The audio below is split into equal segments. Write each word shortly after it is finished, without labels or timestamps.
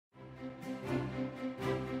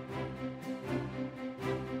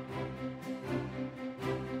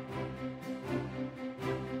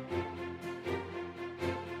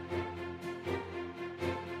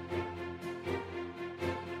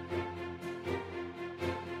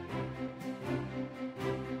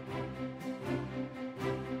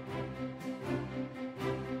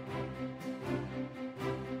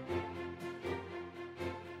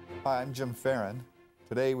Hi, I'm Jim Farron.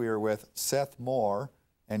 Today we are with Seth Moore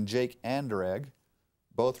and Jake Anderegg,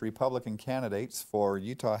 both Republican candidates for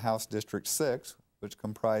Utah House District 6, which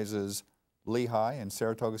comprises Lehigh and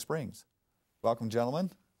Saratoga Springs. Welcome,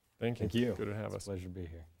 gentlemen. Thank you. Thank you. Good to have us. It's a pleasure to be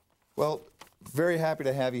here. Well, very happy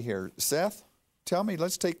to have you here. Seth, tell me,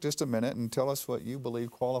 let's take just a minute and tell us what you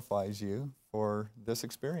believe qualifies you for this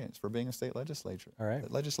experience, for being a state legislator. All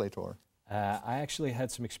right. Legislator. I actually had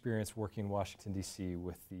some experience working in Washington, D.C.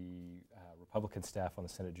 with the Republican staff on the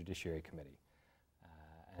Senate Judiciary Committee.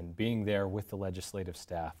 And being there with the legislative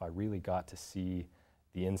staff, I really got to see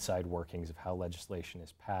the inside workings of how legislation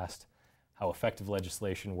is passed, how effective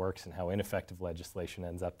legislation works, and how ineffective legislation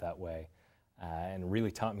ends up that way, and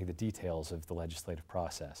really taught me the details of the legislative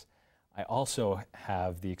process. I also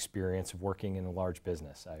have the experience of working in a large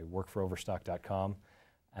business. I work for Overstock.com,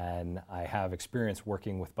 and I have experience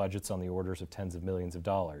working with budgets on the orders of tens of millions of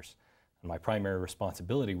dollars. And my primary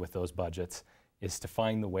responsibility with those budgets is to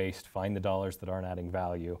find the waste, find the dollars that aren't adding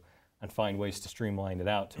value, and find ways to streamline it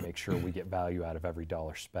out to make sure we get value out of every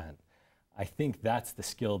dollar spent. I think that's the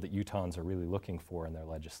skill that Utahns are really looking for in their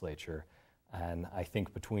legislature. And I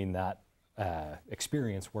think between that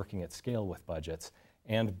experience working at scale with budgets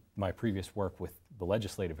and my previous work with the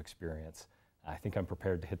legislative experience, I think I'm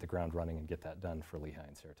prepared to hit the ground running and get that done for Lehigh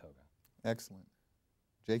and Saratoga. Excellent.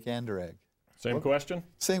 Jake Anderegg. Same question?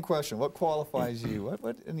 Same question. What qualifies you?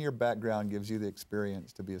 What in your background gives you the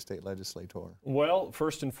experience to be a state legislator? Well,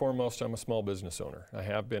 first and foremost, I'm a small business owner. I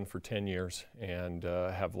have been for 10 years and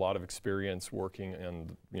have a lot of experience working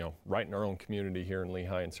and, right in our own community here in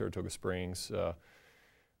Lehigh and Saratoga Springs.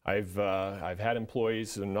 I've had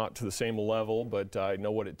employees, not to the same level, but I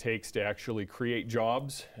know what it takes to actually create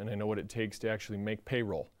jobs, and I know what it takes to actually make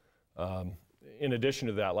payroll. In addition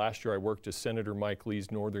to that, last year I worked as Senator Mike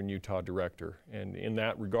Lee's Northern Utah Director, and in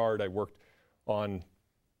that regard I worked on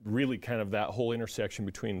really kind of that whole intersection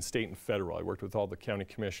between state and federal. I worked with all the county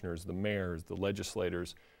commissioners, the mayors, the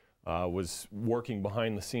legislators, was working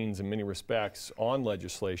behind the scenes in many respects on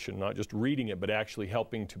legislation, not just reading it, but actually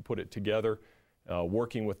helping to put it together,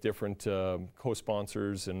 working with different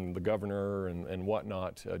co-sponsors and the governor and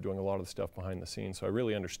whatnot, doing a lot of the stuff behind the scenes. So I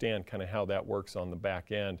really understand kind of how that works on the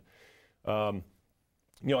back end.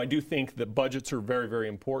 I do think that budgets are very, very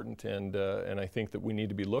important, and I think that we need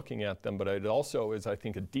to be looking at them, but it also is, I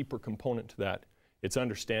think, a deeper component to that. It's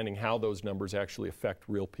understanding how those numbers actually affect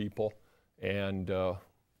real people and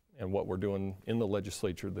what we're doing in the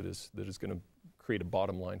legislature that is going to create a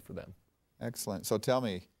bottom line for them. Excellent. So tell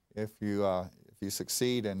me, if you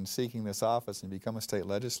succeed in seeking this office and become a state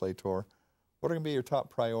legislator, what are going to be your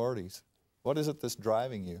top priorities? What is it that's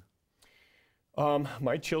driving you?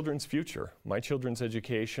 My children's future, my children's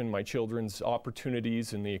education, my children's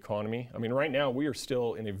opportunities in the economy. I mean, right now we are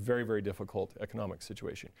still in a very, very difficult economic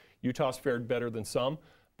situation. Utah's fared better than some,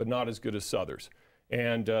 but not as good as others.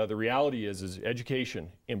 And the reality is education,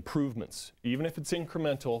 improvements, even if it's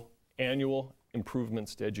incremental, annual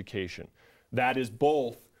improvements to education. That is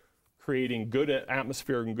both creating good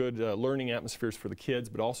atmosphere and good learning atmospheres for the kids,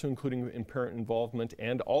 but also including parent involvement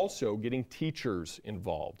and also getting teachers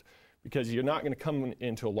involved. Because you're not going to come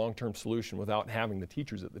into a long-term solution without having the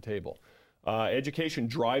teachers at the table. Education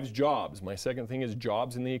drives jobs. My second thing is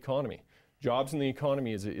jobs in the economy. Jobs in the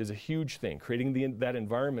economy is a huge thing, creating that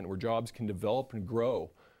environment where jobs can develop and grow.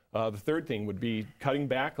 The third thing would be cutting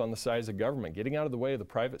back on the size of government, getting out of the way of the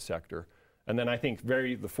private sector. And then I think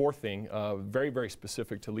the fourth thing, very, very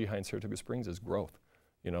specific to Lehigh and Saratoga Springs, is growth.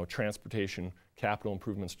 Transportation, capital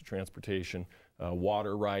improvements to transportation,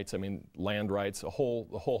 water rights, land rights, a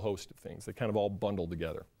whole host of things that kind of all bundle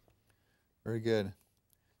together. Very good.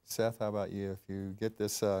 Seth, how about you? If you get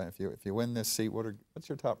this, if you win this seat, what's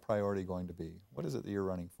your top priority going to be? What is it that you're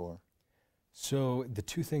running for? So the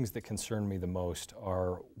two things that concern me the most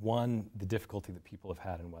are, one, the difficulty that people have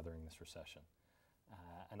had in weathering this recession.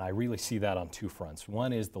 And I really see that on two fronts.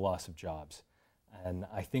 One is the loss of jobs. And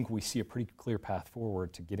I think we see a pretty clear path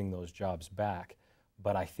forward to getting those jobs back.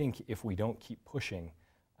 But I think if we don't keep pushing,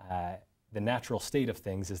 the natural state of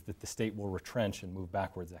things is that the state will retrench and move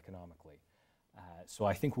backwards economically. So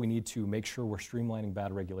I think we need to make sure we're streamlining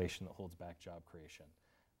bad regulation that holds back job creation,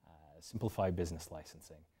 simplify business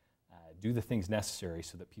licensing, do the things necessary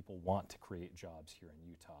so that people want to create jobs here in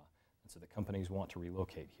Utah and so that companies want to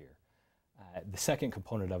relocate here. The second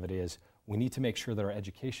component of it is we need to make sure that our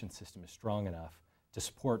education system is strong enough to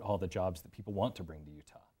support all the jobs that people want to bring to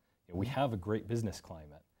Utah. We have a great business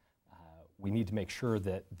climate. We need to make sure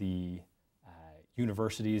that the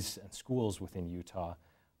universities and schools within Utah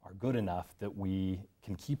are good enough that we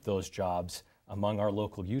can keep those jobs among our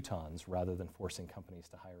local Utahns rather than forcing companies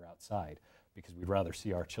to hire outside. because we'd rather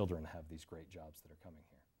see our children have these great jobs that are coming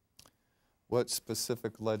here. What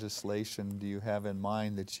specific legislation do you have in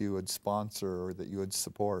mind that you would sponsor or that you would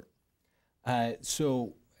support?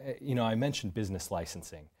 You know, I mentioned business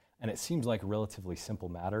licensing, and it seems like a relatively simple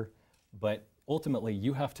matter, but ultimately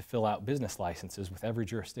you have to fill out business licenses with every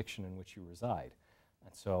jurisdiction in which you reside.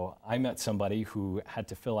 And so I met somebody who had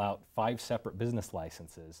to fill out 5 separate business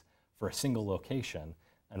licenses for a single location,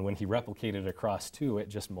 and when he replicated across 2, it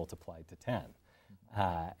just multiplied to 10.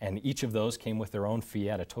 And each of those came with their own fee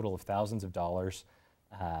at a total of thousands of dollars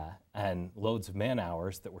and loads of man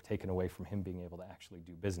hours that were taken away from him being able to actually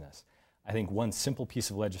do business. I think one simple piece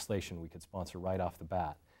of legislation we could sponsor right off the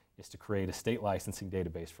bat is to create a state licensing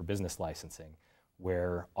database for business licensing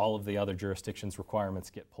where all of the other jurisdictions' requirements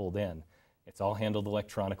get pulled in. It's all handled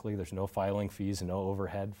electronically. There's no filing fees and no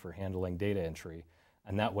overhead for handling data entry.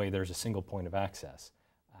 And that way there's a single point of access.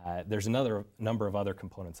 There's another number of other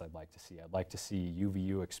components I'd like to see. I'd like to see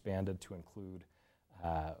UVU expanded to include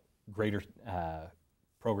greater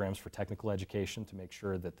programs for technical education to make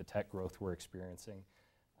sure that the tech growth we're experiencing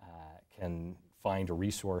can find a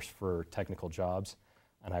resource for technical jobs.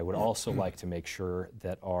 And I would also like to make sure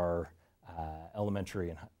that our elementary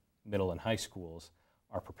and middle and high schools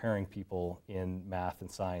are preparing people in math and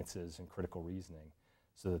sciences and critical reasoning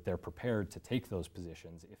so that they're prepared to take those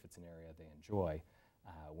positions if it's an area they enjoy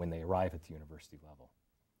when they arrive at the university level.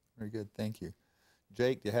 Very good, thank you.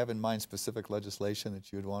 Jake, do you have in mind specific legislation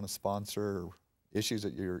that you would want to sponsor or issues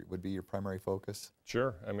that would be your primary focus?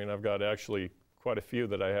 Sure, I mean, I've got actually quite a few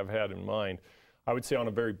that I have had in mind. I would say on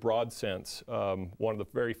a very broad sense, one of the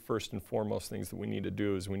very first and foremost things that we need to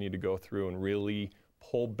do is we need to go through and really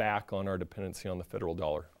pull back on our dependency on the federal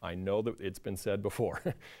dollar. I know that it's been said before,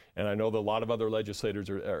 and I know that a lot of other legislators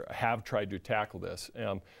have tried to tackle this.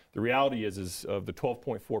 The reality is of the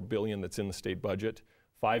 $12.4 billion that's in the state budget,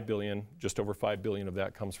 $5 billion, just over $5 billion of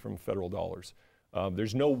that comes from federal dollars.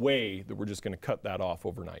 There's no way that we're just going to cut that off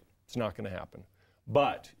overnight. It's not going to happen.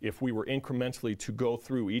 But if we were incrementally to go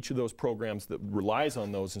through each of those programs that relies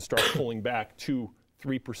on those and start pulling back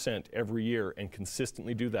 2-3% every year and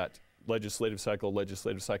consistently do that legislative cycle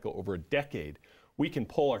over a decade, we can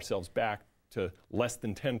pull ourselves back to less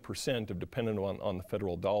than 10% of dependent on the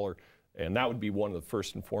federal dollar. And that would be one of the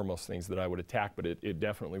first and foremost things that I would attack, but it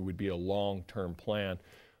definitely would be a long-term plan.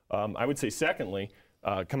 I would say secondly,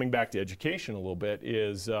 coming back to education a little bit,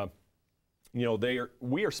 is you know,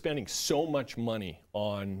 we are spending so much money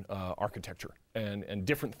on architecture and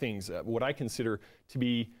different things, what I consider to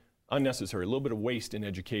be unnecessary, a little bit of waste in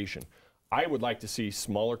education. I would like to see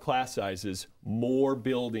smaller class sizes, more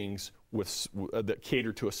buildings that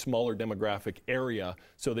cater to a smaller demographic area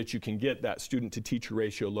so that you can get that student-to-teacher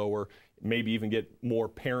ratio lower, maybe even get more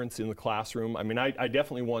parents in the classroom. I mean, I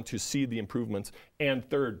definitely want to see the improvements. And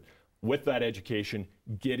third, with that education,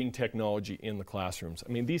 getting technology in the classrooms.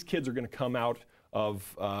 I mean, these kids are going to come out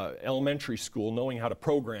of elementary school knowing how to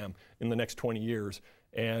program in the next 20 years,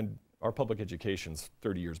 and our public education's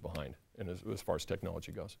 30 years behind as far as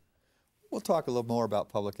technology goes. We'll talk a little more about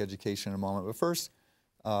public education in a moment, but first,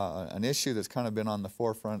 an issue that's kind of been on the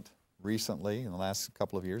forefront recently in the last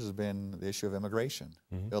couple of years has been the issue of immigration,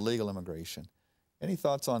 illegal immigration. Any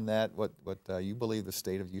thoughts on that, what you believe the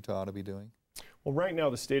state of Utah ought to be doing? Well, right now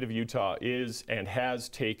the state of Utah is and has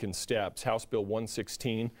taken steps, House Bill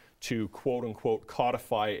 116, to quote-unquote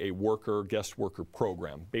codify a guest worker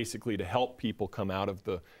program, basically to help people come out of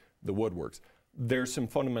the woodworks. There's some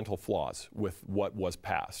fundamental flaws with what was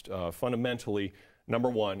passed. Fundamentally, number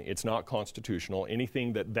one, it's not constitutional.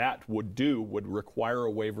 Anything that would do would require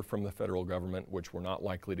a waiver from the federal government, which we're not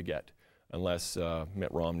likely to get unless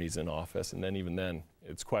Mitt Romney's in office, and then even then,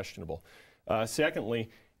 it's questionable. Secondly,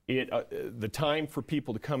 the time for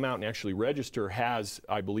people to come out and actually register has,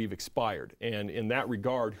 I believe, expired. And in that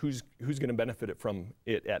regard, who's going to benefit from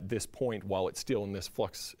it at this point while it's still in this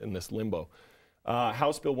flux, in this limbo?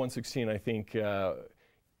 House Bill 116, I think,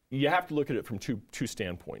 you have to look at it from two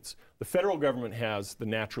standpoints. The federal government has the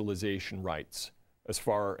naturalization rights as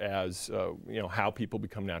far as you know, how people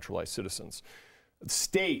become naturalized citizens.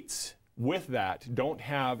 States, with that, don't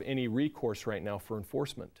have any recourse right now for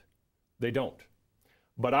enforcement. They don't.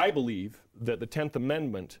 But I believe that the 10th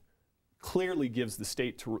Amendment clearly gives the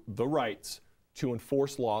state the rights to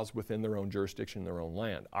enforce laws within their own jurisdiction, their own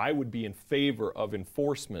land. I would be in favor of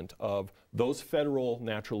enforcement of those federal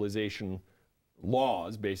naturalization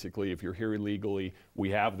laws. Basically, if you're here illegally,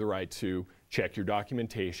 we have the right to check your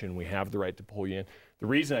documentation, we have the right to pull you in. The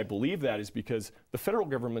reason I believe that is because the federal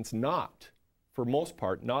government's not, for most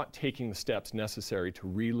part, not taking the steps necessary to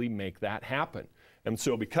really make that happen. And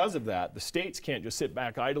so because of that, the states can't just sit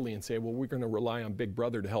back idly and say, well, we're going to rely on Big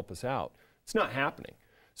Brother to help us out. It's not happening.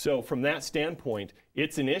 So from that standpoint,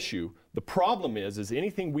 it's an issue. The problem is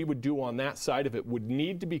anything we would do on that side of it would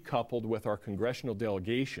need to be coupled with our congressional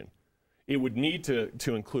delegation. It would need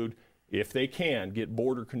to include, if they can, get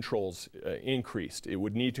border controls increased. It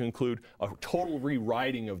would need to include a total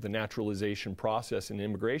rewriting of the naturalization process and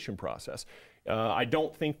immigration process. I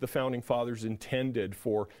don't think the Founding Fathers intended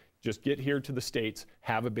for just get here to the States,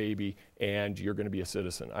 have a baby, and you're going to be a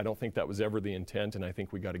citizen. I don't think that was ever the intent, and I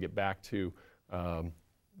think we got to get back to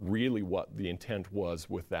really what the intent was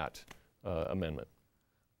with that amendment.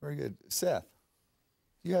 Very good. Seth,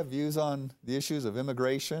 do you have views on the issues of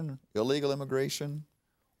immigration, illegal immigration,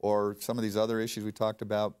 or some of these other issues we talked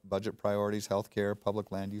about, budget priorities, healthcare,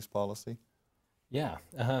 public land use policy? Yeah,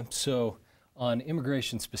 so on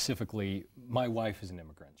immigration specifically, my wife is an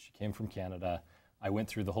immigrant. She came from Canada. I went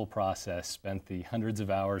through the whole process, spent the hundreds of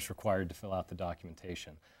hours required to fill out the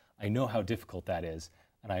documentation. I know how difficult that is,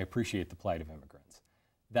 and I appreciate the plight of immigrants.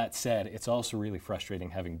 That said, it's also really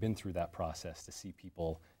frustrating, having been through that process, to see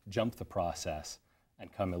people jump the process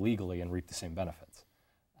and come illegally and reap the same benefits.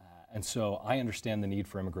 And so I understand the need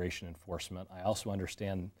for immigration enforcement. I also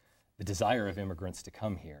understand the desire of immigrants to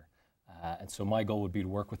come here. And so my goal would be to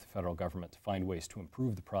work with the federal government to find ways to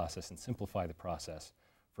improve the process and simplify the process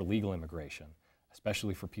for legal immigration,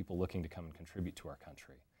 especially for people looking to come and contribute to our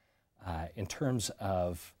country. In terms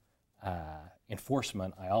of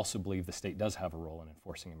enforcement, I also believe the state does have a role in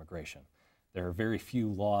enforcing immigration. There are very few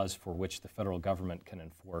laws for which the federal government can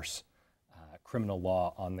enforce criminal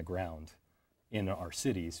law on the ground in our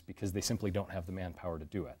cities because they simply don't have the manpower to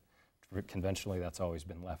do it. Conventionally, that's always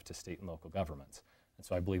been left to state and local governments. And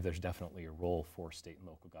so I believe there's definitely a role for state and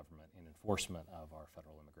local government in enforcement of our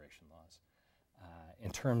federal immigration laws.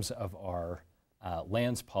 In terms of our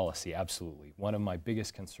lands policy, absolutely. One of my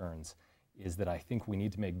biggest concerns is that I think we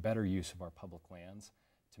need to make better use of our public lands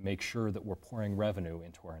to make sure that we're pouring revenue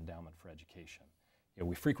into our endowment for education. You know,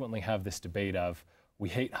 we frequently have this debate of, we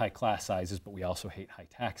hate high class sizes, but we also hate high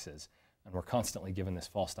taxes. And we're constantly given this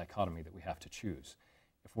false dichotomy that we have to choose.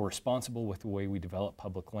 If we're responsible with the way we develop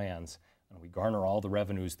public lands and we garner all the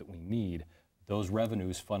revenues that we need, those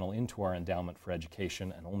revenues funnel into our endowment for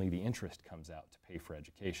education, and only the interest comes out to pay for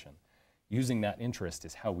education. Using that interest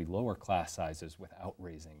is how we lower class sizes without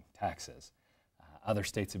raising taxes. Other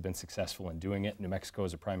states have been successful in doing it. New Mexico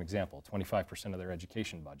is a prime example. 25% of their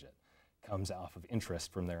education budget comes off of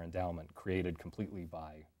interest from their endowment, created completely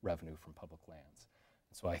by revenue from public lands.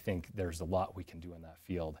 So I think there's a lot we can do in that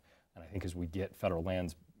field. And I think as we get federal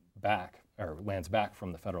lands back, or lands back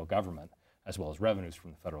from the federal government, as well as revenues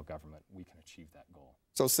from the federal government, we can achieve that goal.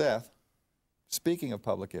 So Seth, speaking of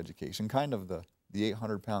public education, kind of the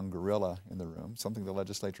 800-pound gorilla in the room, something the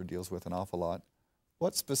legislature deals with an awful lot,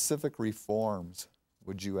 what specific reforms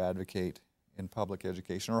would you advocate in public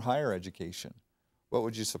education or higher education? What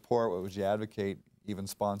would you support? What would you advocate, even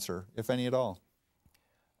sponsor, if any at all?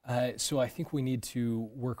 So I think we need to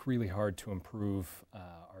work really hard to improve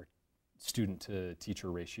our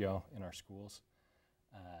student-to-teacher ratio in our schools.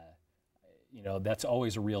 You know, that's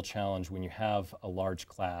always a real challenge when you have a large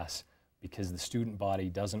class, because the student body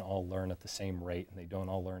doesn't all learn at the same rate and they don't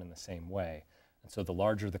all learn in the same way. And so the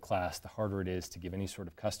larger the class, the harder it is to give any sort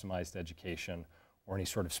of customized education or any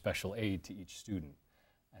sort of special aid to each student.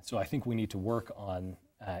 And so I think we need to work on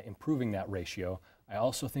improving that ratio. I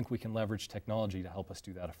also think we can leverage technology to help us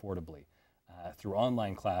do that affordably. Through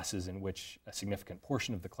online classes in which a significant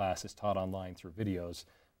portion of the class is taught online through videos,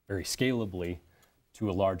 very scalably to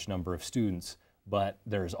a large number of students, but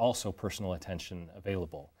there's also personal attention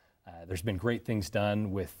available. There's been great things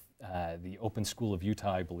done with the Open School of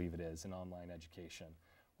Utah, I believe it is, in online education,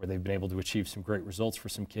 where they've been able to achieve some great results for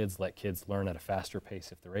some kids, let kids learn at a faster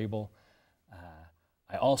pace if they're able.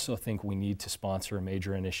 I also think we need to sponsor a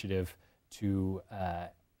major initiative to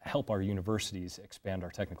help our universities expand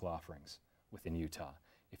our technical offerings within Utah.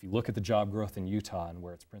 If you look at the job growth in Utah and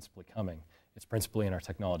where it's principally coming, it's principally in our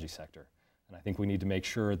technology sector. And I think we need to make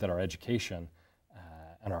sure that our education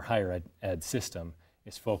and our higher ed system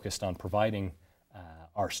is focused on providing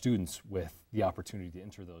our students with the opportunity to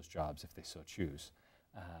enter those jobs if they so choose.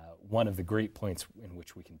 One of the great points in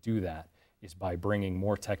which we can do that is by bringing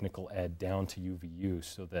more technical ed down to UVU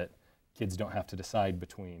so that kids don't have to decide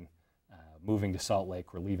between moving to Salt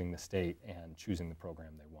Lake or leaving the state and choosing the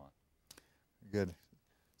program they want. Good.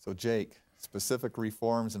 So Jake, specific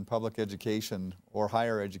reforms in public education or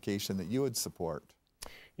higher education that you would support?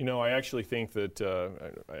 You know, I actually think that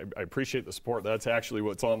I appreciate the support. That's actually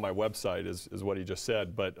what's on my website is what he just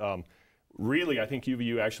said. But really, I think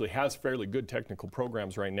UVU actually has fairly good technical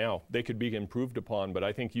programs right now. They could be improved upon, but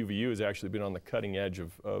I think UVU has actually been on the cutting edge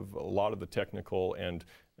of a lot of the technical and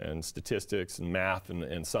and statistics and math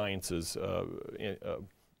and sciences, I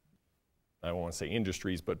don't want to say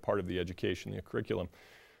industries, but part of the education, the curriculum.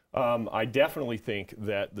 I definitely think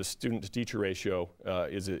that the student-to-teacher ratio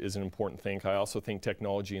is an important thing. I also think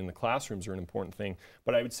technology in the classrooms are an important thing.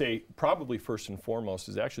 But I would say probably first and foremost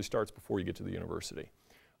is it actually starts before you get to the university.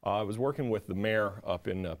 I was working with the mayor up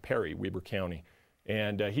in Perry, Weber County,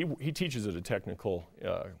 and he teaches at a technical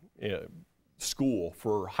school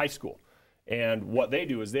for high school. And what they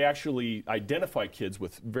do is they actually identify kids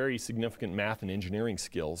with very significant math and engineering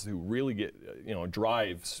skills who really get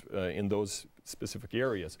drives in those specific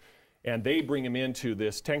areas. And they bring them into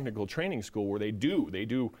this technical training school where they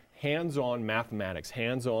do hands-on mathematics,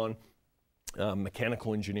 hands-on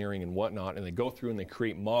mechanical engineering and whatnot, and they go through and they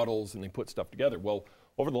create models and they put stuff together. Well,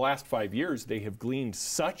 over the last 5 years, they have gleaned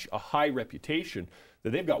such a high reputation that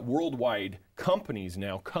they've got worldwide companies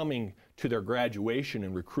now coming to their graduation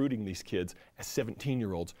and recruiting these kids as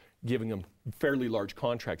 17-year-olds, giving them fairly large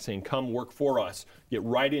contracts saying, come work for us, get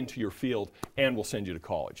right into your field, and we'll send you to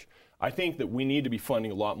college. I think that we need to be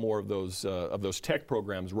funding a lot more of those tech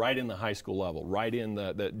programs right in the high school level, right in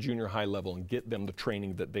the junior high level, and get them the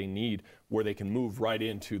training that they need where they can move right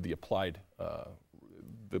into the applied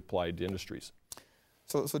industries.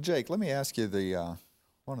 So Jake, let me ask you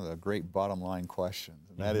one of the great bottom line questions,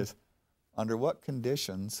 and that is, under what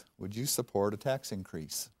conditions would you support a tax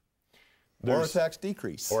increase? Or a tax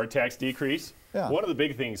decrease? Or a tax decrease? Yeah. One of the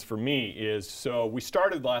big things for me is, so we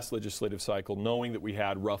started the last legislative cycle knowing that we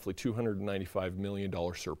had roughly $295 million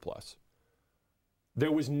surplus.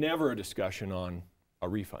 There was never a discussion on a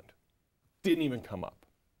refund. Didn't even come up.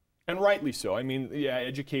 And rightly so. I mean, yeah,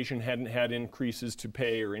 education hadn't had increases to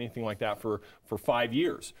pay or anything like that for 5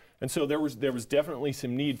 years. And so there was definitely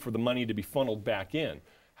some need for the money to be funneled back in.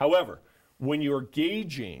 However, when you're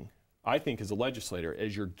gauging, I think as a legislator,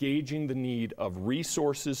 as you're gauging the need of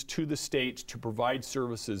resources to the states to provide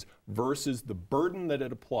services versus the burden that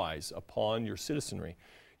it applies upon your citizenry,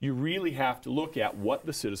 you really have to look at what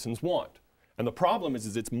the citizens want. And the problem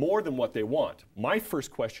is it's more than what they want. My first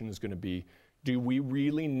question is going to be, do we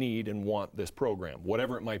really need and want this program,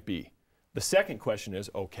 whatever it might be? The second question is,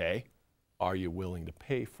 okay, are you willing to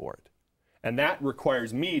pay for it? And that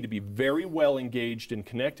requires me to be very well engaged and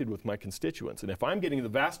connected with my constituents. And if I'm getting the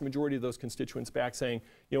vast majority of those constituents back saying,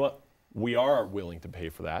 you know what, we are willing to pay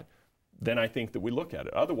for that, then I think that we look at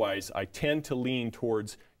it. Otherwise, I tend to lean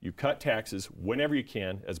towards you cut taxes whenever you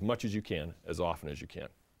can, as much as you can, as often as you can.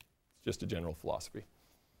 It's just a general philosophy.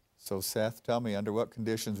 So Seth, tell me, under what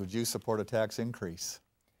conditions would you support a tax increase?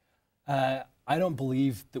 I don't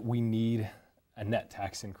believe that we need a net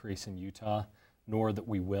tax increase in Utah, nor that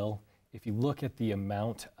we will. If you look at the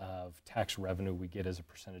amount of tax revenue we get as a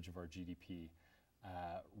percentage of our GDP,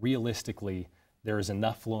 realistically, there is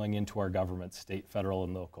enough flowing into our government, state, federal,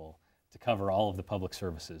 and local, to cover all of the public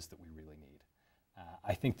services that we really need.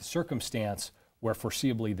 I think the circumstance where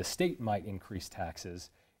foreseeably the state might increase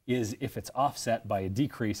taxes is if it's offset by a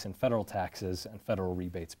decrease in federal taxes and federal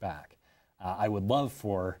rebates back. I would love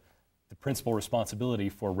for the principal responsibility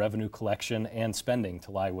for revenue collection and spending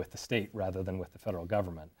to lie with the state rather than with the federal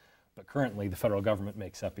government. But currently, the federal government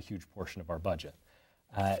makes up a huge portion of our budget.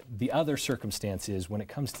 The other circumstance is when it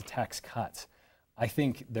comes to tax cuts, I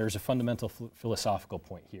think there's a fundamental philosophical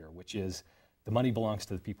point here, which is the money belongs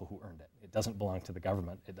to the people who earned it. It doesn't belong to the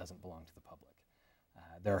government. It doesn't belong to the public.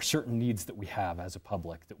 There are certain needs that we have as a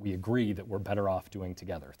public that we agree that we're better off doing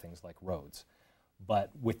together, things like roads.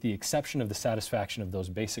 But with the exception of the satisfaction of those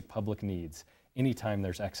basic public needs, anytime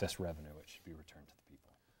there's excess revenue, it should be returned to the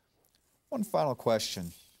people. One final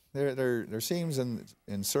question. There seems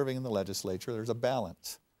in serving in the legislature, there's a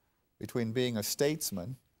balance between being a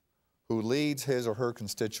statesman who leads his or her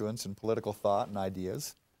constituents in political thought and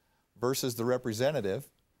ideas versus the representative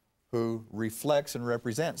who reflects and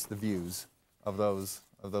represents the views of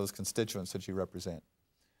those constituents that you represent.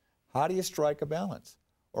 How do you strike a balance?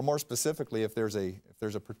 Or more specifically, if there's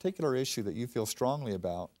a particular issue that you feel strongly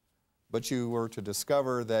about, but you were to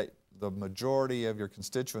discover that the majority of your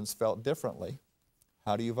constituents felt differently,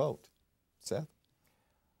 how do you vote? Seth?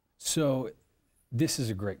 So this is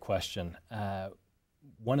a great question.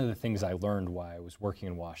 One of the things I learned while I was working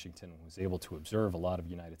in Washington and was able to observe a lot of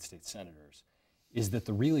United States senators is that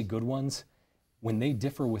the really good ones, when they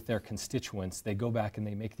differ with their constituents, they go back and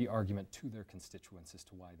they make the argument to their constituents as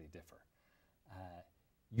to why they differ.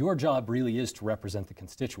 Your job really is to represent the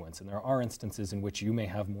constituents, and there are instances in which you may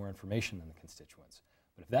have more information than the constituents.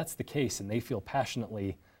 But if that's the case and they feel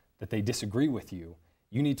passionately that they disagree with you,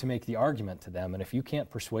 you need to make the argument to them, and if you can't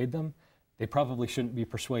persuade them, they probably shouldn't be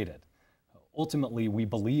persuaded. Ultimately, we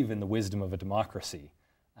believe in the wisdom of a democracy.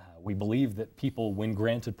 We believe that people, when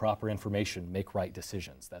granted proper information, make right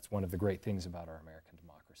decisions. That's one of the great things about our American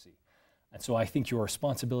democracy. And so I think your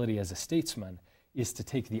responsibility as a statesman is to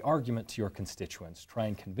take the argument to your constituents, try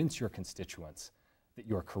and convince your constituents that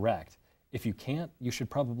you're correct. If you can't, you should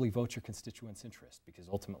probably vote your constituents' interest, because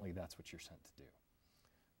ultimately that's what you're sent to do.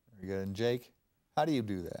 Very good. And Jake, how do you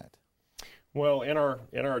do that? Well, in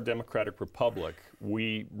our democratic republic,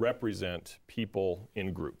 we represent people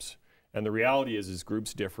in groups. And the reality is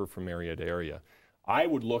groups differ from area to area. I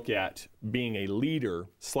would look at being a leader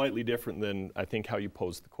slightly different than I think how you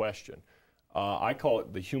posed the question. I call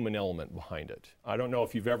it the human element behind it. I don't know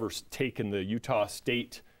if you've ever taken the Utah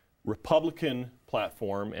State Republican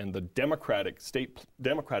platform and the State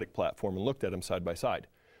Democratic platform and looked at them side by side.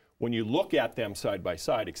 When you look at them side by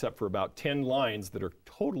side, except for about 10 lines that are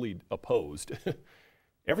totally opposed,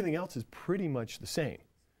 everything else is pretty much the same.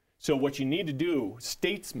 So what you need to do,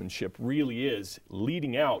 statesmanship really is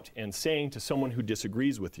leading out and saying to someone who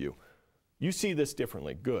disagrees with you, you see this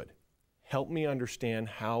differently, good. Help me understand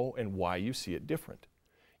how and why you see it different.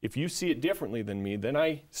 If you see it differently than me, then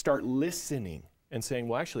I start listening and saying,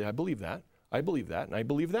 well, actually, I believe that, and I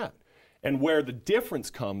believe that. And where the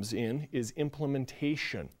difference comes in is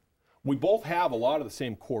implementation. We both have a lot of the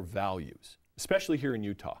same core values, especially here in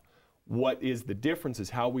Utah. What is the difference is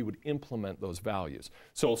how we would implement those values.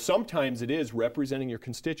 So sometimes it is representing your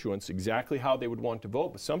constituents exactly how they would want to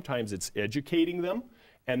vote, but sometimes it's educating them,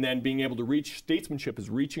 and then being able to reach, statesmanship is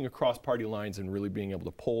reaching across party lines and really being able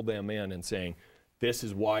to pull them in and saying, this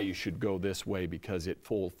is why you should go this way because it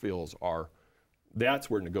fulfills our, that's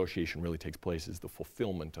where negotiation really takes place, is the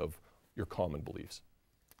fulfillment of your common beliefs.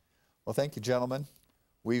 Well, thank you, gentlemen.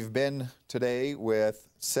 We've been today with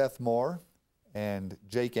Seth Moore and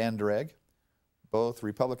Jake Anderegg, both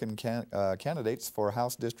Republican candidates for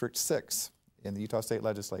House District 6 in the Utah State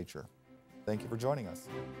Legislature. Thank you for joining us.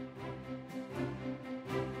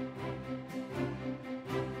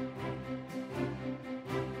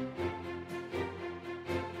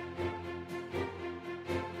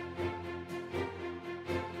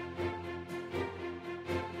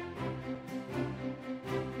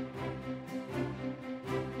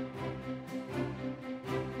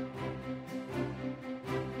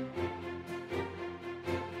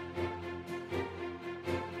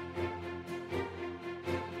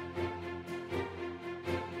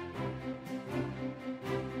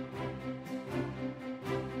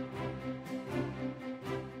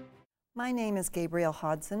 My name is Gabrielle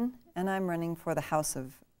Hodson, and I'm running for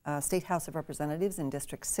the State House of Representatives in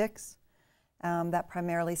District 6. That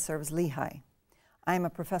primarily serves Lehi. I am a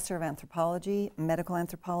professor of anthropology, medical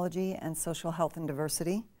anthropology, and social health and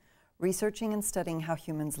diversity, researching and studying how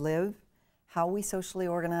humans live, how we socially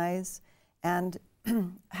organize, and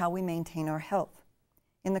how we maintain our health.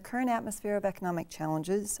 In the current atmosphere of economic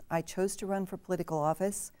challenges, I chose to run for political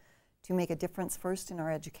office to make a difference first in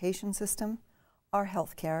our education system, our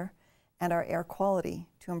health care, and our air quality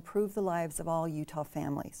to improve the lives of all Utah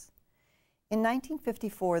families. In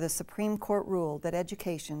 1954, the Supreme Court ruled that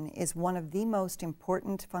education is one of the most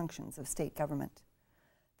important functions of state government.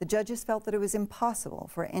 The judges felt that it was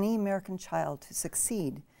impossible for any American child to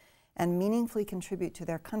succeed and meaningfully contribute to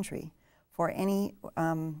their country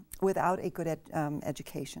without a good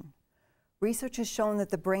education. Research has shown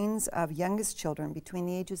that the brains of youngest children between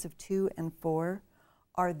the ages of 2 and 4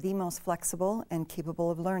 are the most flexible and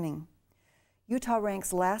capable of learning. Utah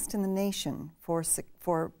ranks last in the nation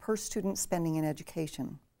for per student spending in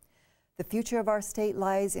education. The future of our state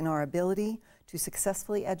lies in our ability to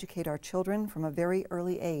successfully educate our children from a very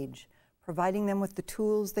early age, providing them with the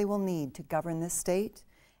tools they will need to govern this state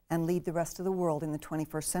and lead the rest of the world in the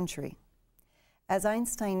 21st century. As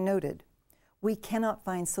Einstein noted, we cannot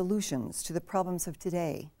find solutions to the problems of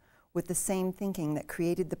today with the same thinking that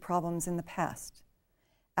created the problems in the past.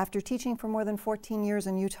 After teaching for more than 14 years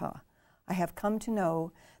in Utah, I have come to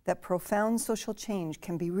know that profound social change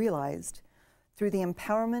can be realized through the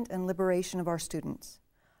empowerment and liberation of our students.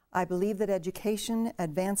 I believe that education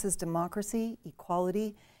advances democracy,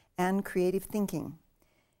 equality, and creative thinking.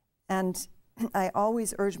 And I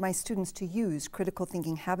always urge my students to use critical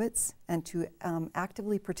thinking habits and to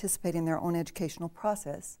actively participate in their own educational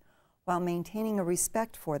process while maintaining a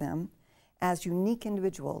respect for them as unique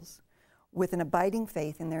individuals with an abiding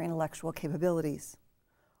faith in their intellectual capabilities.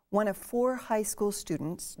 1 of 4 high school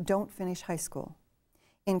students don't finish high school,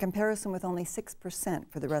 in comparison with only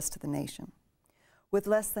 6% for the rest of the nation, with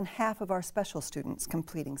less than half of our special students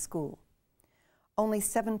completing school. Only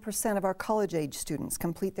 7% of our college-age students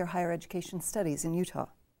complete their higher education studies in Utah.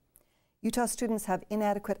 Utah students have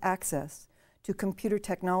inadequate access to computer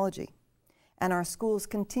technology, and our schools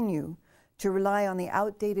continue to rely on the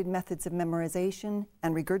outdated methods of memorization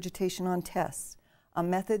and regurgitation on tests, a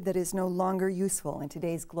method that is no longer useful in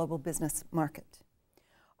today's global business market.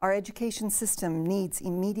 Our education system needs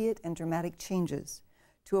immediate and dramatic changes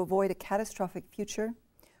to avoid a catastrophic future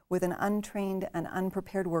with an untrained and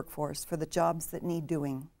unprepared workforce for the jobs that need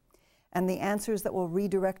doing, and the answers that will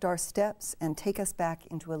redirect our steps and take us back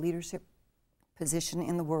into a leadership position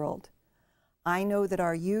in the world. I know that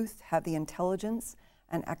our youth have the intelligence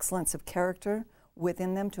and excellence of character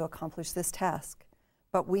within them to accomplish this task,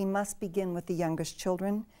 but we must begin with the youngest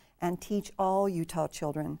children and teach all Utah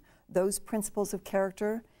children those principles of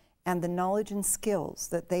character and the knowledge and skills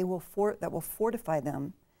that will fortify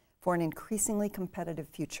them for an increasingly competitive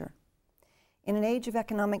future. In an age of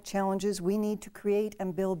economic challenges, we need to create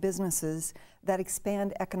and build businesses that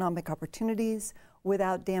expand economic opportunities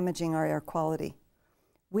without damaging our air quality.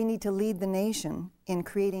 We need to lead the nation in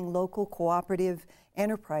creating local cooperative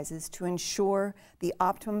enterprises to ensure the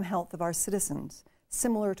optimum health of our citizens,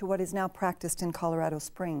 similar to what is now practiced in Colorado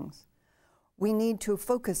Springs. We need to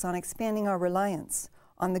focus on expanding our reliance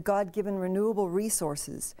on the God-given renewable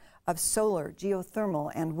resources of solar,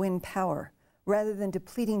 geothermal, and wind power, rather than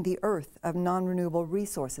depleting the earth of non-renewable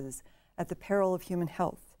resources at the peril of human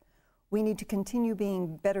health. We need to continue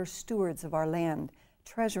being better stewards of our land,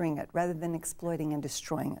 treasuring it rather than exploiting and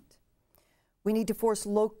destroying it. We need to forge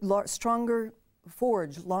stronger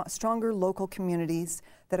local communities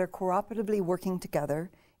that are cooperatively working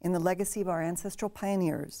together in the legacy of our ancestral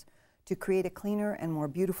pioneers to create a cleaner and more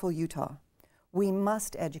beautiful Utah. We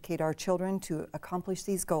must educate our children to accomplish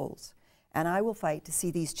these goals, and I will fight to see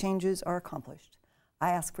these changes are accomplished.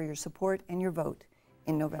 I ask for your support and your vote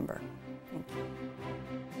in November. Thank you.